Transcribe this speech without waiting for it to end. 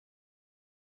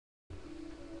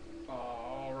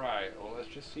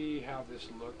just see how this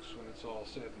looks when it's all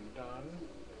said and done.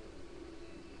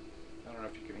 I don't know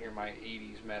if you can hear my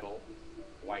 80s metal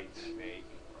white snake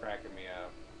cracking me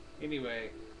up. Anyway,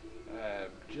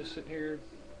 just sitting here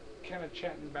kind of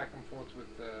chatting back and forth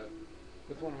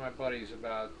with one of my buddies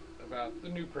about the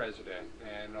new president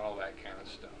and all that kind of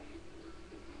stuff.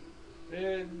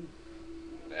 And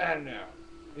I don't know.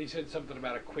 He said something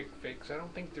about a quick fix. I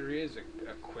don't think there is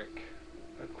a quick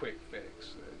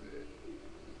fix.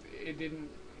 It didn't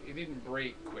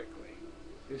break quickly.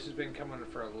 This has been coming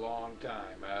for a long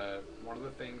time. One of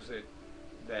the things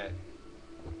that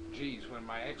geez, when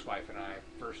my ex-wife and I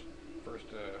first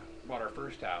bought our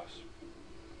first house,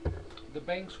 the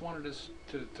banks wanted us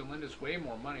to lend us way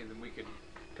more money than we could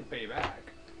pay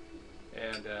back,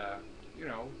 and you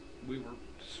know, we were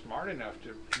smart enough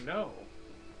to know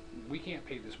we can't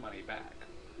pay this money back.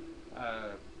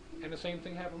 And the same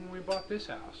thing happened when we bought this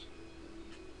house.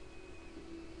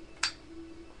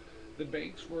 The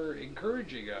banks were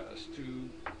encouraging us to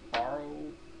borrow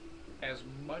as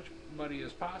much money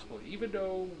as possible, even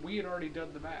though we had already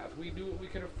done the math. We knew what we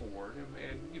could afford,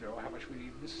 and you know, how much we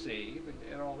needed to save,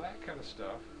 and all that kind of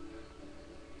stuff.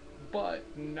 But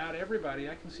not everybody.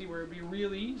 I can see where it'd be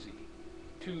real easy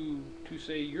to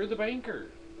say, you're the banker,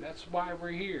 that's why we're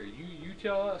here, you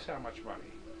tell us how much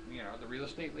money. You know, the real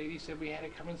estate lady said we had to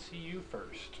come and see you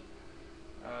first.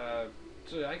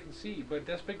 So I can see, but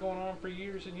that's been going on for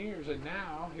years and years, and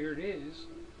now here it is.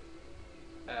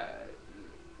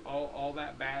 All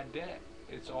that bad debt.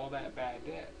 It's all that bad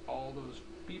debt. All those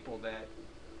people that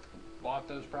bought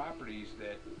those properties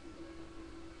that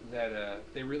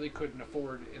they really couldn't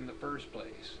afford in the first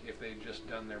place if they'd just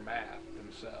done their math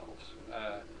themselves.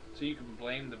 So you can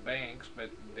blame the banks, but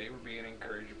they were being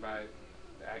encouraged by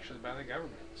the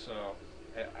government. So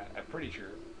I'm pretty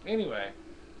sure. Anyway,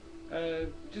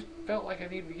 just felt like I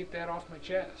needed to get that off my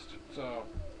chest. So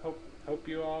hope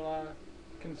you all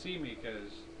can see me,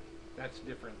 because that's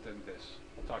different than this.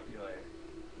 I'll talk to you later.